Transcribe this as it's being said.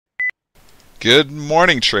Good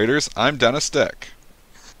morning, traders. I'm Dennis Dick.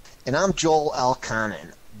 And I'm Joel L.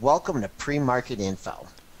 Connon. Welcome to Pre-Market Info.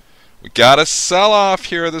 We got a sell-off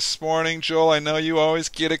here this morning, Joel. I know you always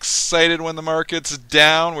get excited when the market's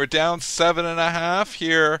down. We're down 7.5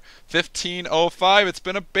 here, 15.05. It's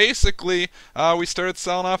been we started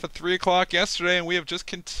selling off at 3 o'clock yesterday, and we have just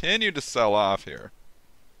continued to sell off here.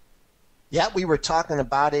 Yeah, we were talking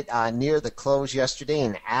about it near the close yesterday,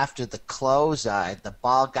 and after the close, the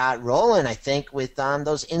ball got rolling, I think, with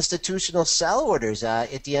those institutional sell orders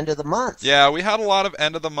at the end of the month. Yeah, we had a lot of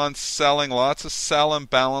end-of-the-month selling, lots of sell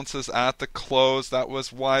imbalances at the close. That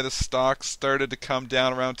was why the stock started to come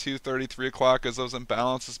down around 2:30, 3 o'clock as those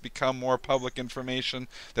imbalances become more public information.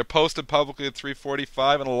 They're posted publicly at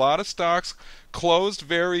 3:45, and a lot of stocks closed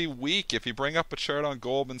very weak. If you bring up a chart on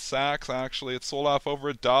Goldman Sachs, actually, it sold off over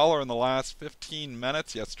 $1 in the last 15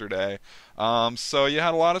 minutes yesterday. So you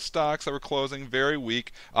had a lot of stocks that were closing very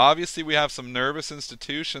weak. Obviously, we have some nervous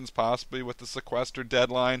institutions, possibly with the sequester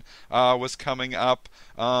deadline was coming up.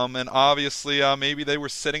 And obviously, maybe they were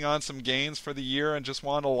sitting on some gains for the year and just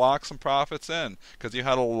wanted to lock some profits in because you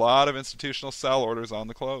had a lot of institutional sell orders on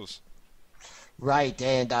the close. Right,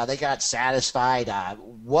 and they got satisfied.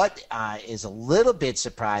 What is a little bit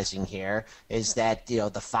surprising here is that the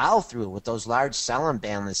follow through with those large sell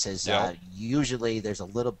imbalances. Yep. Usually, there's a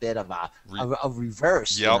little bit of a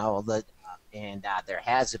reverse. Yep. And there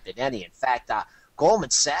hasn't been any. In fact, Goldman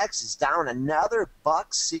Sachs is down another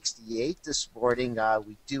 $1.68 this morning.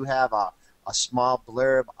 We do have a small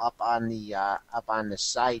blurb up on the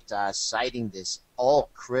site citing this all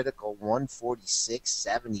critical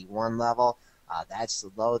 146.71 level. That's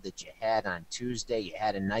the low that you had on Tuesday. You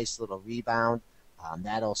had a nice little rebound.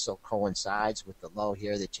 That also coincides with the low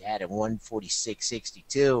here that you had at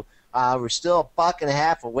 146.62. We're still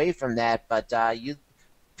 $1.50 away from that, but you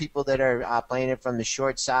people that are playing it from the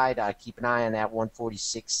short side, keep an eye on that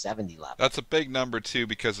 146.70 level. That's a big number too,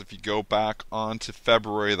 because if you go back on to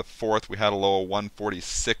February the 4th, we had a low of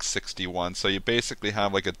 146.61. So you basically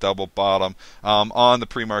have like a double bottom. On the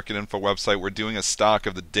Premarket Info website, we're doing a stock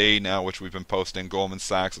of the day now, which we've been posting. Goldman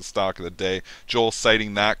Sachs, a stock of the day. Joel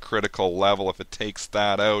citing that critical level. If it takes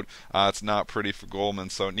that out, it's not pretty for Goldman,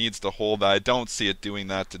 so it needs to hold that. I don't see it doing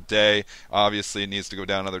that today. Obviously, it needs to go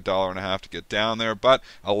down another $1.50 to get down there, but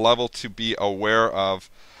a level to be aware of.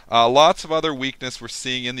 Lots of other weakness we're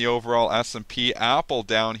seeing in the overall S&P. Apple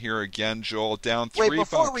down here again, Joel, down $3. Wait,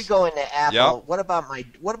 before we go into Apple, yep. what about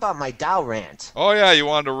my Dow rant? Oh yeah, you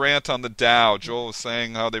wanted to rant on the Dow. Joel was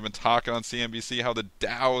saying how they've been talking on CNBC how the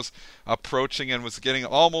Dow's approaching and was getting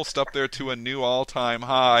almost up there to a new all-time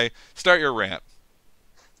high. Start your rant.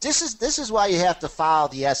 This is why you have to follow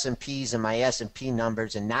the S&Ps and my S&P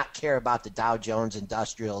numbers and not care about the Dow Jones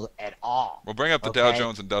Industrial at all. We'll bring up the Dow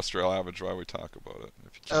Jones Industrial Average while we talk about it.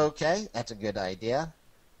 If you can. Okay, that's a good idea.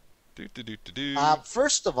 Do.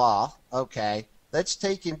 First of all, let's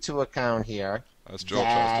take into account here. As Joel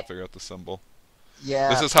tries to figure out the symbol. Yeah.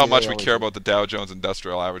 This is how much we care about the Dow Jones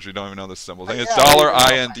Industrial Average. We don't even know the symbol. I think it's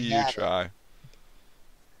 $INDU.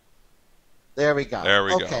 There we go. There we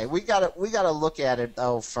go. Okay, we gotta look at it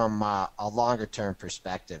though from a longer term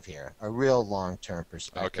perspective here, a real long term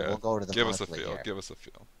perspective. Okay. We'll go to the Give us a monthly feel. here. Give us a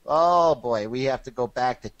feel. Oh boy, we have to go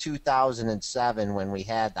back to 2007 when we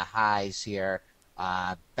had the highs here.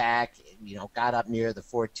 Back, got up near the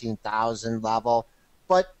 14,000 level.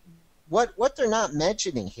 But what they're not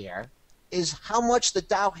mentioning here is how much the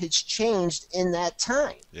Dow has changed in that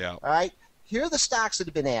time. Yeah. All right. Here are the stocks that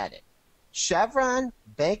have been added: Chevron,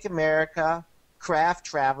 Bank of America, Kraft,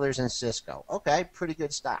 Travelers, and Cisco. Okay, pretty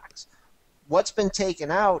good stocks. What's been taken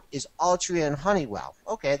out is Altria and Honeywell.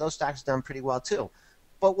 Okay, those stocks have done pretty well too.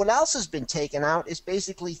 But what else has been taken out is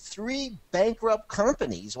basically 3 bankrupt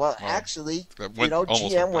companies. Well, actually,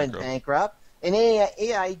 GM went bankrupt, and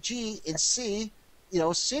AIG and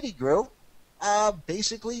Citigroup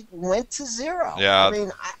basically went to zero. Yeah. I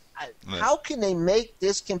mean, how can they make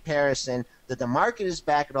this comparison that the market is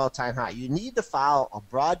back at all-time high? You need to follow a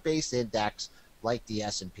broad-based index like the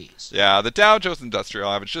S&Ps. Yeah, the Dow Jones Industrial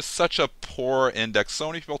Average, just such a poor index. So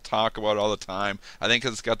many people talk about it all the time. I think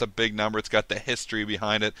because it's got the big number, it's got the history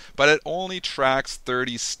behind it, but it only tracks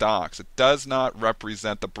 30 stocks. It does not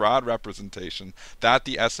represent the broad representation that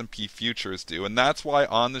the S&P futures do, and that's why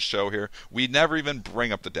on the show here, we never even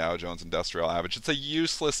bring up the Dow Jones Industrial Average. It's a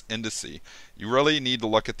useless indice. You really need to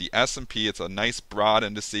look at the S&P. It's a nice broad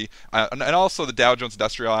indice. And also the Dow Jones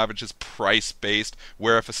Industrial Average is price-based,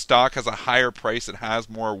 where if a stock has a higher price price, it has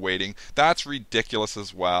more weighting. That's ridiculous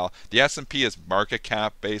as well. The S&P is market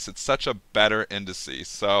cap based. It's such a better indice.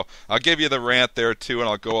 So I'll give you the rant there too, and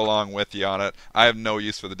I'll go along with you on it. I have no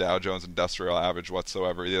use for the Dow Jones Industrial Average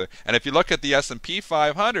whatsoever either. And if you look at the S&P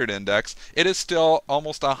 500 index, it is still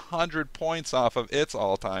almost 100 points off of its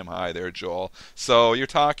all-time high there, Joel. So you're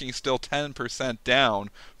talking still 10% down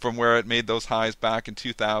from where it made those highs back in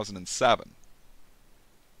 2007.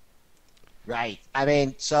 Right. I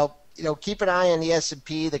mean, so keep an eye on the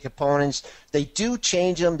S&P, the components. They do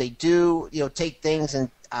change them. They do take things and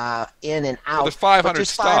in and out. Well, there's 500 there's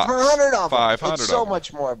stocks. 500 of them. 500 it's so of them.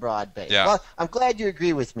 much more broad-based. Yeah. Well, I'm glad you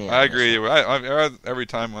agree with me on I this agree. one. Every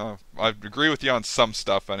time I agree with you on some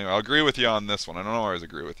stuff anyway. I'll agree with you on this one. I don't always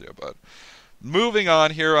agree with you, but moving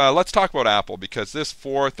on here, let's talk about Apple, because this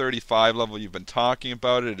 435 level you've been talking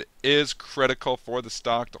about, it is critical for the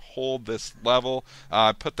stock to hold this level.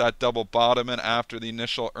 Put that double bottom in after the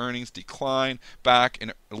initial earnings decline back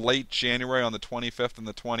in late January on the 25th and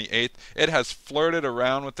the 28th. It has flirted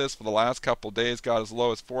around with this for the last couple days, got as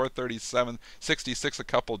low as 437.66 a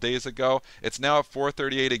couple days ago. It's now at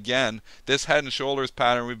 438 again. This head and shoulders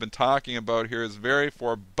pattern we've been talking about here is very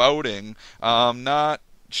foreboding. Not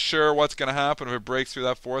sure what's going to happen if it breaks through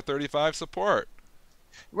that 435 support.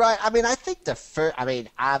 Right. I mean, I think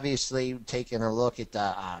obviously taking a look at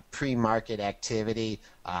the pre-market activity,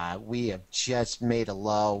 we have just made a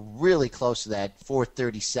low really close to that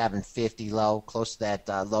 437.50 low, close to that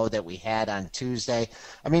low that we had on Tuesday.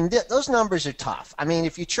 I mean, those numbers are tough. I mean,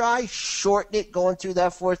 if you try shorting it going through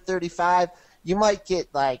that 435, you might get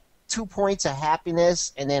like 2 points of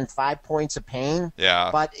happiness and then 5 points of pain. Yeah.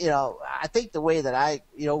 But, I think the way that I,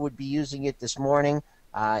 would be using it this morning,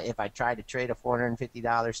 if I tried to trade a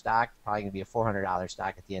 $450 stock, probably going to be a $400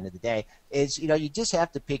 stock at the end of the day, is, you just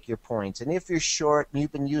have to pick your points. And if you're short and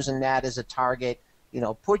you've been using that as a target,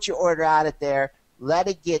 put your order out at there, let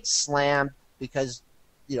it get slammed, because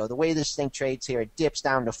the way this thing trades here, it dips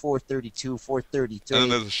down to 432, 433. And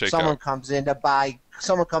then there's a shakeout. Someone comes in to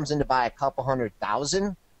buy a couple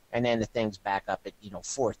 100,000. And then the thing's back up at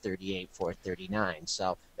 438, 439.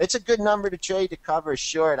 So it's a good number to trade to cover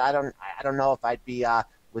short. I don't know if I'd be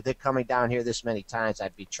with it coming down here this many times,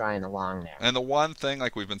 I'd be trying along there. And the one thing,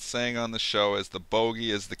 like we've been saying on the show, is the bogey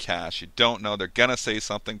is the cash. You don't know. They're going to say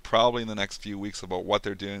something probably in the next few weeks about what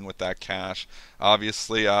they're doing with that cash.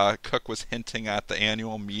 Obviously, Cook was hinting at the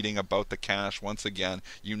annual meeting about the cash once again.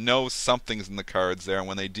 Something's in the cards there. And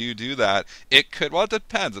when they do that, it could, well, it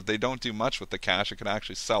depends. If they don't do much with the cash, it could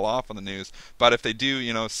actually sell off on the news. But if they do,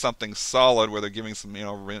 something solid where they're giving some,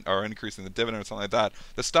 or increasing the dividend or something like that,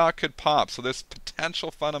 the stock could pop. So there's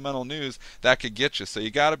potential fundamental news that could get you. So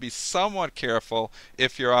you got to be somewhat careful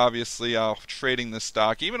if you're obviously trading this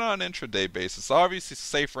stock, even on an intraday basis. It's obviously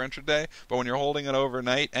safe for intraday, but when you're holding it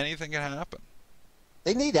overnight, anything can happen.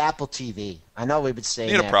 They need Apple TV. I know we've been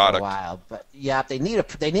saying that for a while, but yeah, they need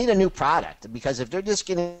a new product, because if they're just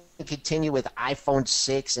going to continue with iPhone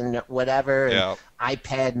 6 and whatever, and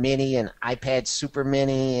iPad Mini and iPad Super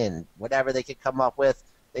Mini and whatever they could come up with,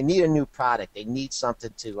 they need a new product. They need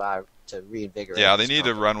something to reinvigorate. Yeah, they need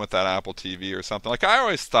to run with that Apple TV or something. Like, I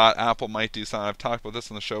always thought Apple might do something. I've talked about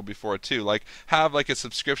this on the show before too. Like, have like a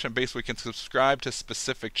subscription base where you can subscribe to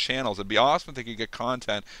specific channels. It'd be awesome if they could get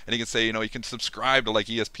content, and you can say, you can subscribe to like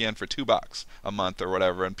ESPN for $2 a month or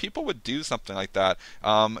whatever, and people would do something like that.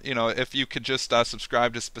 If you could just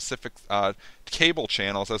subscribe to specific cable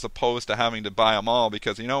channels as opposed to having to buy them all,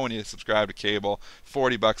 because when you subscribe to cable,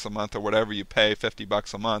 $40 a month or whatever you pay,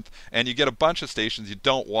 $50 a month, and you get a bunch of stations you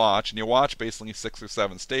don't watch, and you watch basically 6 or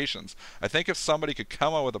 7 stations. I think if somebody could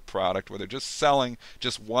come up with a product where they're just selling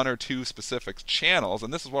just 1 or 2 specific channels,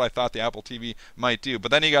 and this is what I thought the Apple TV might do, but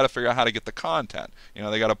then you got to figure out how to get the content.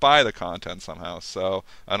 They got to buy the content somehow. So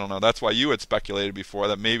I don't know. That's why you had speculated before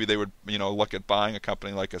that maybe they would look at buying a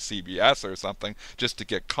company like a CBS or something just to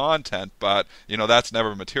get content, but that's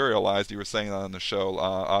never materialized. You were saying that on the show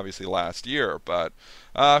obviously last year, but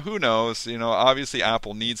who knows? Obviously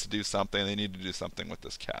Apple needs to do something. They need to do something with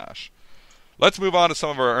this cash. Let's move on to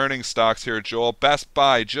some of our earnings stocks here, Joel. Best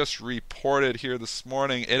Buy just reported here this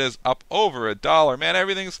morning. It is up over $1.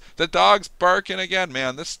 Man, the dog's barking again,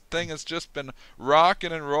 man. This thing has just been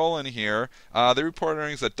rocking and rolling here. They reported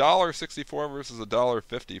earnings at $1.64 versus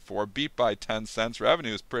 $1.54, beat by 10 cents.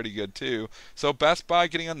 Revenue is pretty good too. So Best Buy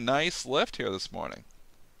getting a nice lift here this morning.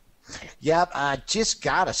 Yep, just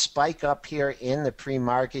got a spike up here in the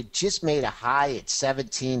pre-market. Just made a high at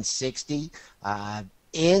 1760.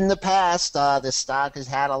 In the past, the stock has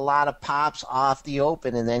had a lot of pops off the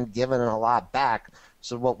open and then given a lot back.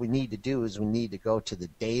 So what we need to do is we need to go to the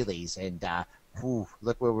dailies and Ooh,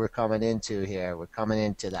 look where we're coming into here. We're coming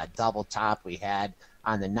into that double top we had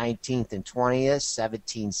on the 19th and 20th,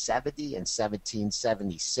 1770 and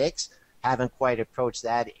 1776. Haven't quite approached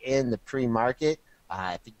that in the pre-market.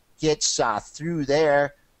 If it gets through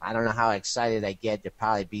there, I don't know how excited I get. There'll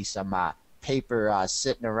probably be some paper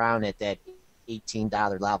sitting around at that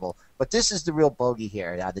 $18 level. But this is the real bogey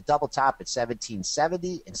here. The double top at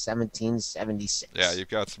 1770 and Yeah, 1776. you've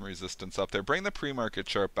got some resistance up there. Bring the pre-market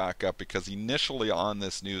chart back up because initially on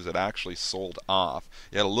this news it actually sold off.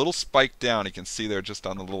 You had a little spike down. You can see there just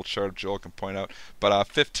on the little chart Joel can point out. But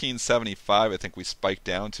 1575 I think we spiked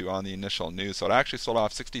down to on the initial news. So it actually sold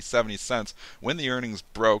off 60-70 cents when the earnings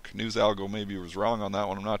broke. News algo maybe was wrong on that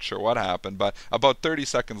one. I'm not sure what happened. But about 30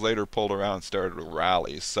 seconds later pulled around and started to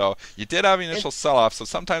rally. So you did have an And, initial sell-off. So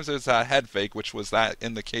sometimes there's a head fake, which was that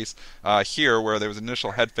in the case here where there was an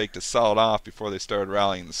initial head fake to sell it off before they started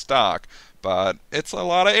rallying the stock. But it's a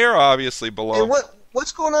lot of air, obviously, and below.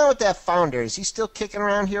 what's going on with that founder? Is he still kicking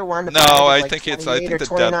around here wanting to No, buy it at I like think it's. 28 or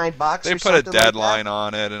 29 bucks They or put a something like that? deadline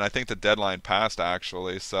on it, and I think the deadline passed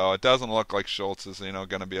actually. So it doesn't look like Schultz is, going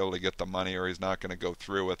to be able to get the money, or he's not going to go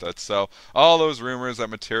through with it. So all those rumors that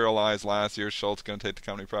materialized last year, Schultz going to take the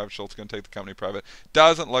company private, Schultz going to take the company private,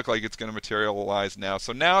 doesn't look like it's going to materialize now.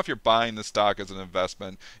 So now, if you're buying the stock as an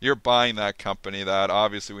investment, you're buying that company that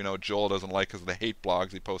obviously we know Joel doesn't like because of the hate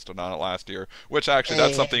blogs he posted on it last year. Which actually,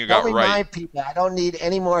 that's Hey, something you don't got right. remind people. I don't need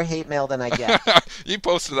any more hate mail than I get. You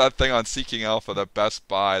posted that thing on Seeking Alpha, that Best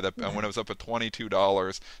Buy, that and when it was up at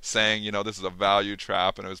 $22, saying this is a value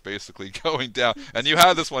trap, and it was basically going down. And you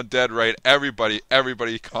had this one dead right. Everybody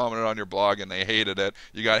commented on your blog, and they hated it.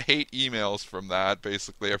 You got hate emails from that.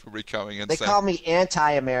 Basically, everybody coming in They saying call me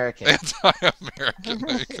anti-American. anti-American.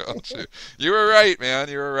 They called you. You were right, man.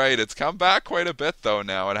 You were right. It's come back quite a bit though.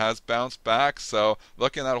 Now it has bounced back. So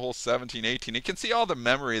looking at that whole 17, 18, you can see all the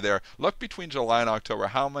memory there. Look between July and October,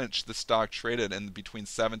 how much the stock traded in between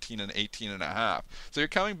 17 and 18 and a half. So you're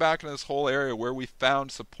coming back in this whole area where we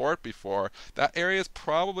found support before. That area is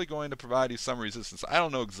probably going to provide you some resistance. I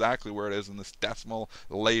don't know exactly where it is in this decimal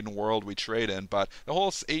laden world we trade in, but the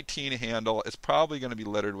whole 18 handle is probably going to be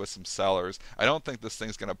littered with some sellers. I don't think this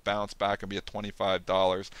thing's going to bounce back and be at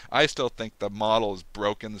 $25. I still think the model is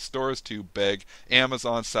broken. The store is too big.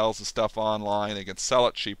 Amazon sells the stuff online. They can sell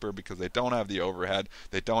it cheaper because they don't have the overhead.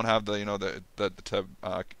 They don't have the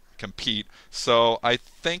compete. So I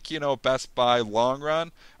think Best Buy long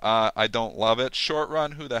run. I don't love it. Short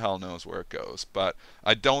run, who the hell knows where it goes? But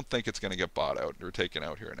I don't think it's going to get bought out or taken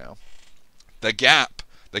out here now. The Gap.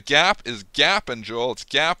 The Gap is gapping, Joel. It's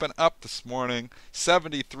gapping up this morning.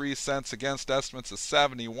 73 cents against estimates of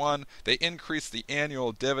 71. They increased the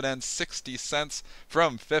annual dividend 60 cents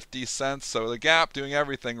from 50 cents. So the Gap doing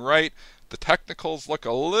everything right. The technicals look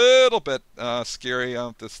a little bit scary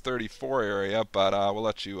on this 34 area, but we'll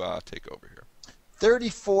let you take over here.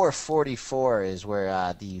 34.44 is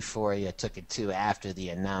where the euphoria took it to after the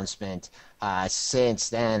announcement. Since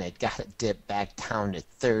then, it got a dip back down to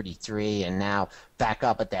 33, and now back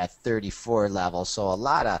up at that 34 level. So a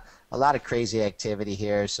lot of crazy activity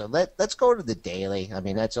here. So let's go to the daily. I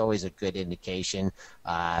mean, that's always a good indication.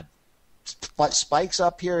 But spikes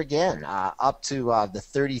up here again, up to the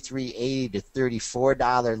 $33.80 to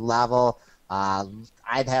 $34 level.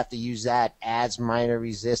 I'd have to use that as minor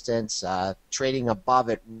resistance. Trading above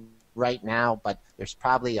it right now, but there's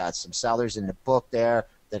probably some sellers in the book there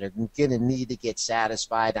that are going to need to get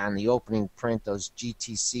satisfied on the opening print, those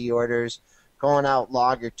GTC orders. Going out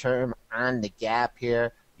longer term on the gap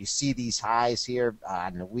here. You see these highs here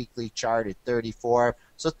on the weekly chart at 34.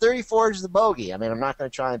 So 34 is the bogey. I mean, I'm not going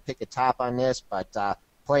to try and pick a top on this, but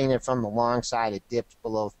playing it from the long side, it dips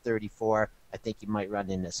below 34. I think you might run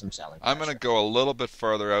into some selling pressure. I'm going to go a little bit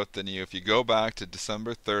further out than you. If you go back to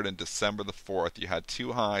December 3rd and December the 4th, you had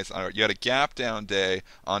two highs. You had a gap down day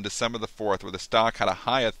on December the 4th where the stock had a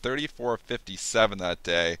high at 34.57 that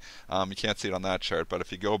day. You can't see it on that chart, but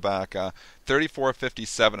if you go back,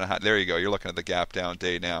 34.57, there you go. You're looking at the gap down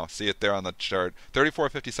day now. See it there on the chart.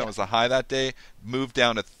 34.57 was the high that day. Moved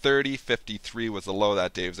down to 30.53 was the low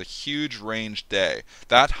that day. It was a huge range day.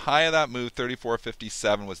 That high of that move,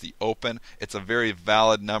 34.57, was the open. It's a very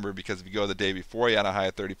valid number because if you go the day before, you had a high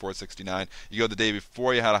at 34.69. You go the day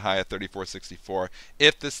before, you had a high at 34.64.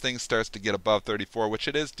 If this thing starts to get above 34, which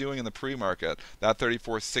it is doing in the pre-market, that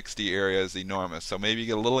 34.60 area is enormous. So maybe you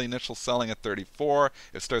get a little initial selling at 34.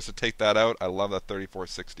 If it starts to take that out, I love that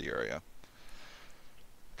 34.60 area.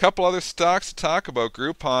 Couple other stocks to talk about.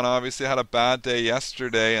 Groupon obviously had a bad day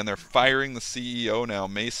yesterday, and they're firing the CEO now.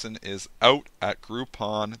 Mason is out at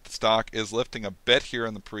Groupon. The stock is lifting a bit here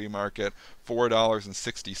in the pre-market,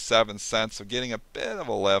 $4.67, so getting a bit of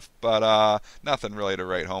a lift, but nothing really to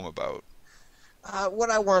write home about. What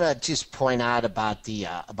I want to just point out about the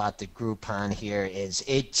Groupon here is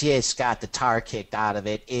it just got the tar kicked out of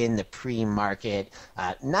it in the pre-market.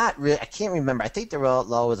 Not really, I can't remember. I think the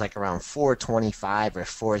low was like around 425 or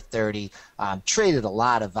 430. Traded a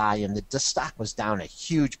lot of volume. The stock was down a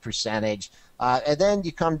huge percentage. And then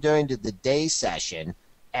you come during to the day session,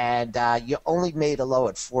 and you only made a low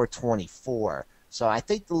at 424. So I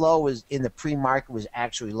think the low was in the pre-market was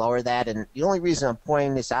actually lower than that. And the only reason I'm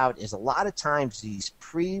pointing this out is a lot of times these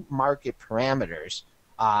pre-market parameters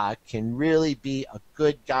can really be a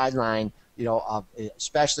good guideline, of,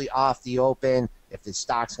 especially off the open, if the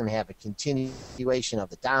stock's going to have a continuation of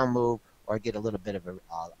the down move or get a little bit of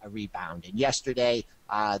a rebound. And yesterday,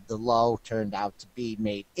 the low turned out to be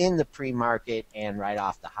made in the pre-market and right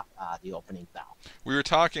off the opening bell. We were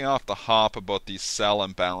talking off the hop about these sell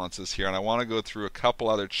imbalances here, and I want to go through a couple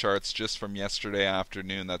other charts just from yesterday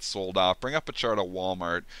afternoon that sold off. Bring up a chart of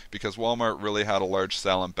Walmart, because Walmart really had a large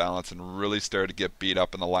sell imbalance and really started to get beat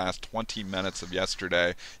up in the last 20 minutes of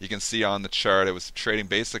yesterday. You can see on the chart it was trading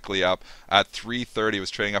basically up at 330. It was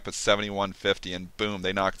trading up at 71.50, and boom,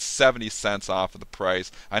 they knocked 70 cents off of the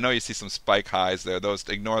price. I know you see some spike highs there. Those,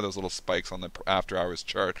 ignore those little spikes on the after hours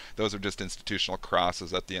chart. Those are just institutional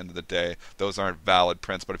crosses at the end of the day. Those aren't valid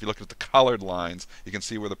prints, but if you look at the colored lines, you can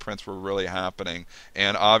see where the prints were really happening,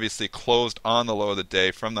 and obviously closed on the low of the day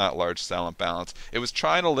from that large sell imbalance. It was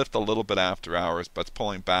trying to lift a little bit after hours, but it's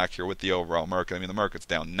pulling back here with the overall market. I mean, the market's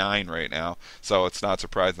down 9 right now, so it's not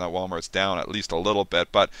surprising that Walmart's down at least a little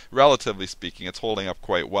bit, but relatively speaking, it's holding up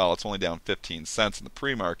quite well. It's only down 15 cents in the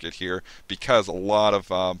pre-market here because a lot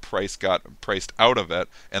of price got priced out of it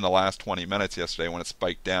in the last 20 minutes yesterday when it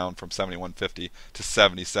spiked down from 71.50 to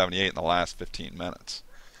 70.78 in the last 15 minutes.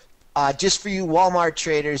 Just for you Walmart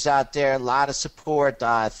traders out there, a lot of support.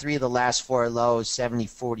 3 of the last 4 lows,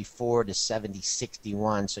 70.44 to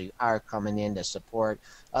 70.61. So you are coming in to support.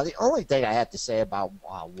 The only thing I have to say about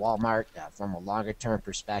Walmart from a longer-term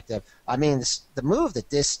perspective, I mean, the move that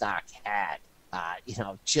this stock had,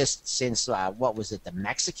 just since, what was it, the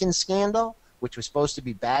Mexican scandal, which was supposed to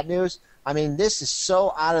be bad news. I mean, this is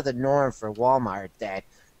so out of the norm for Walmart that,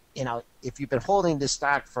 if you've been holding this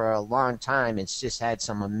stock for a long time, it's just had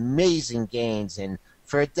some amazing gains. And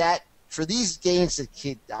for these gains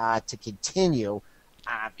to continue,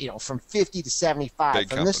 from 50 to 75, Big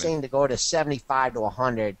from company. this thing to go to 75 to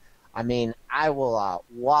 100, I mean, I will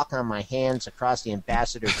walk on my hands across the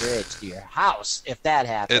Ambassador Bridge to your house if that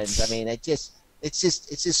happens. I mean, it's just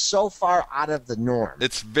so far out of the norm.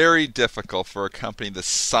 It's very difficult for a company the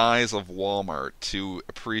size of Walmart to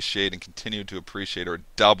appreciate and continue to appreciate or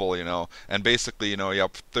double, and basically, you're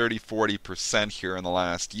up 30-40% here in the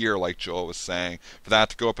last year, like Joel was saying. For that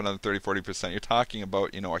to go up another 30-40%, you're talking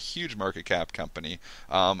about, a huge market cap company,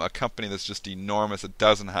 a company that's just enormous. It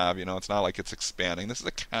doesn't have, it's not like it's expanding. This is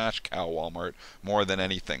a cash cow, Walmart, more than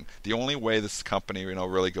anything. The only way this company,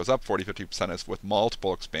 really goes up 40-50% is with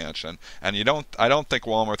multiple expansion, and I don't think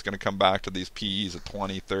Walmart's going to come back to these PEs at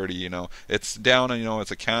 20, 30. It's down, and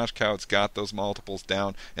it's a cash cow. It's got those multiples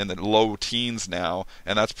down in the low teens now,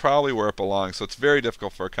 and that's probably where it belongs. So it's very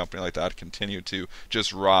difficult for a company like that to continue to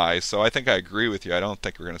just rise. So I think I agree with you. I don't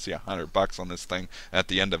think we're going to see $100 on this thing at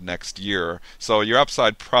the end of next year. So your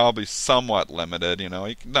upside probably somewhat limited.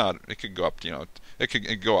 It could go up. It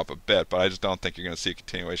could go up a bit, but I just don't think you're going to see a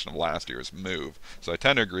continuation of last year's move. So I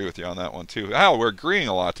tend to agree with you on that one too. Hal, we're agreeing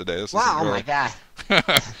a lot today. Wow, oh my God.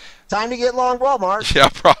 Time to get long Walmart. Yeah,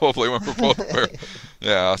 probably when we're both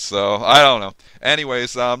yeah, so I don't know.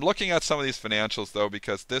 Anyways, looking at some of these financials though,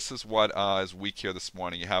 because this is what is weak here this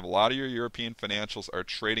morning. You have a lot of your European financials are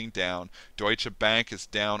trading down. Deutsche Bank is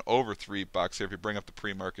down over $3 here. If you bring up the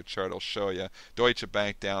pre-market chart, it'll show you. Deutsche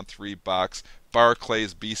Bank down $3.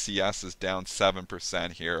 Barclays BCS is down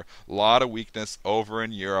 7% here. A lot of weakness over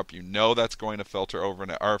in Europe. That's going to filter over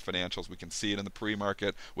into our financials. We can see it in the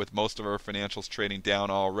pre-market with most of our financials trading down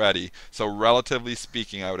already. So relatively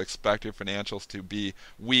speaking, I would expect your financials to be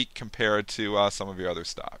weak compared to some of your other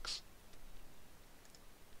stocks.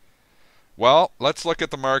 Well, let's look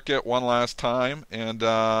at the market one last time, and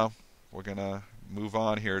we're going to move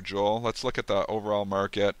on here, Joel. Let's look at the overall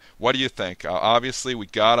market. What do you think? Obviously, we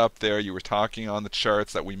got up there. You were talking on the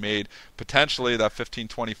charts that we made potentially that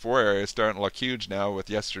 1524 area is starting to look huge now with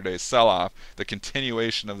yesterday's sell-off. The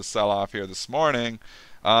continuation of the sell-off here this morning.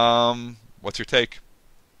 What's your take?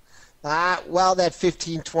 Well, that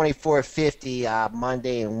 15.24.50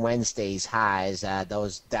 Monday and Wednesday's highs,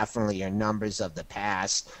 those definitely are numbers of the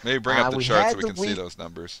past. Maybe bring up the We chart so had we the can see week. those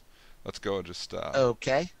numbers. Let's go just,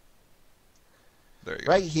 Okay. there you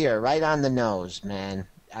go. Right here, right on the nose, man.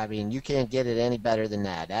 I mean, you can't get it any better than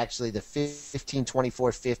that. Actually, the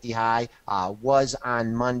 15.24.50 high was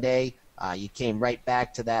on Monday. You came right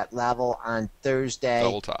back to that level on Thursday.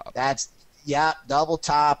 Double top. That's yeah, double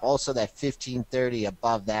top. Also, that 15.30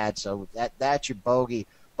 above that. So that's your bogey.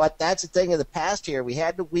 But that's the thing of the past here. We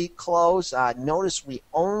had the week close. Notice we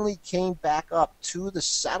only came back up to the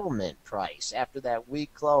settlement price after that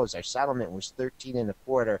week close. Our settlement was 13 and a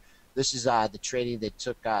quarter. This is the trading that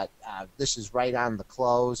took. This is right on the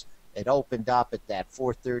close. It opened up at that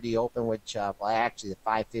 4:30 open, which well, actually the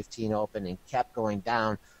 5:15 open, and kept going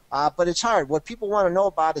down. But it's hard. What people want to know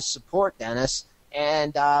about is support, Dennis.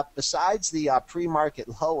 And besides the pre-market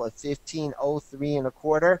low of 15.03 and a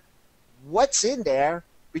quarter, what's in there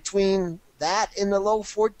between that and the low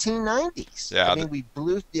 1490s? Yeah, I mean, we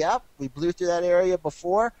blew through that area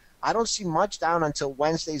before. I don't see much down until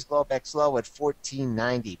Wednesday's Globex low at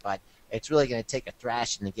 1490, but it's really going to take a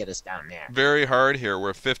thrashing to get us down there. very hard here. We're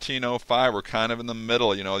 1505. We're kind of in the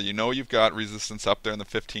middle. You know you've got resistance up there in the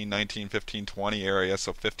 1519, 1520 area.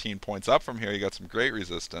 So 15 points up from here, you got some great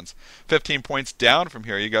resistance. 15 points down from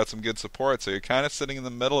here, you got some good support. So you're kind of sitting in the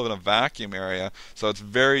middle of a vacuum area. So it's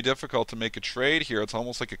very difficult to make a trade here. It's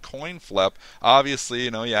almost like a coin flip. Obviously,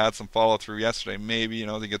 you had some follow through yesterday. Maybe,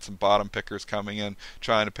 to get some bottom pickers coming in,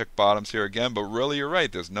 trying to pick bottoms here again. But really, you're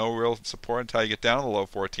right. There's no real support until you get down to the low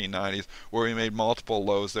 1490s, where we made multiple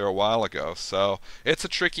lows there a while ago. So it's a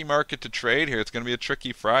tricky market to trade here. It's going to be a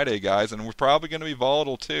tricky Friday, guys, and we're probably going to be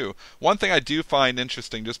volatile too. One thing I do find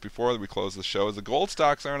interesting just before we close the show is the gold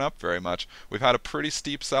stocks aren't up very much. We've had a pretty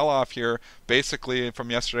steep sell-off here, basically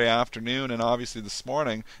from yesterday afternoon and obviously this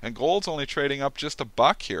morning, and gold's only trading up just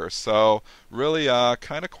 $1 here. So really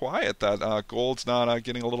kind of quiet that gold's not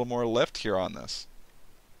getting a little more lift here on this.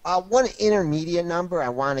 One intermediate number I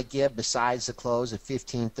want to give besides the close of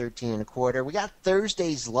 15.13 and a quarter. We got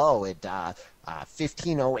Thursday's low at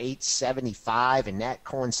 15.0875, and that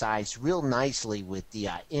coincides real nicely with the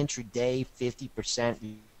intraday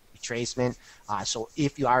 50% retracement. So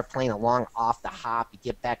if you are playing along off the hop, you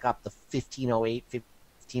get back up the 15.08,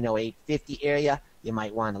 15.0850 area, you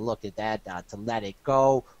might want to look at that to let it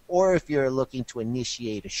go. Or if you're looking to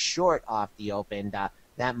initiate a short off the open,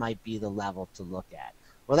 that might be the level to look at.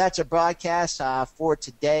 Well, that's our broadcast for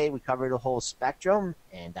today. We covered the whole spectrum,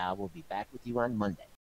 and we'll be back with you on Monday.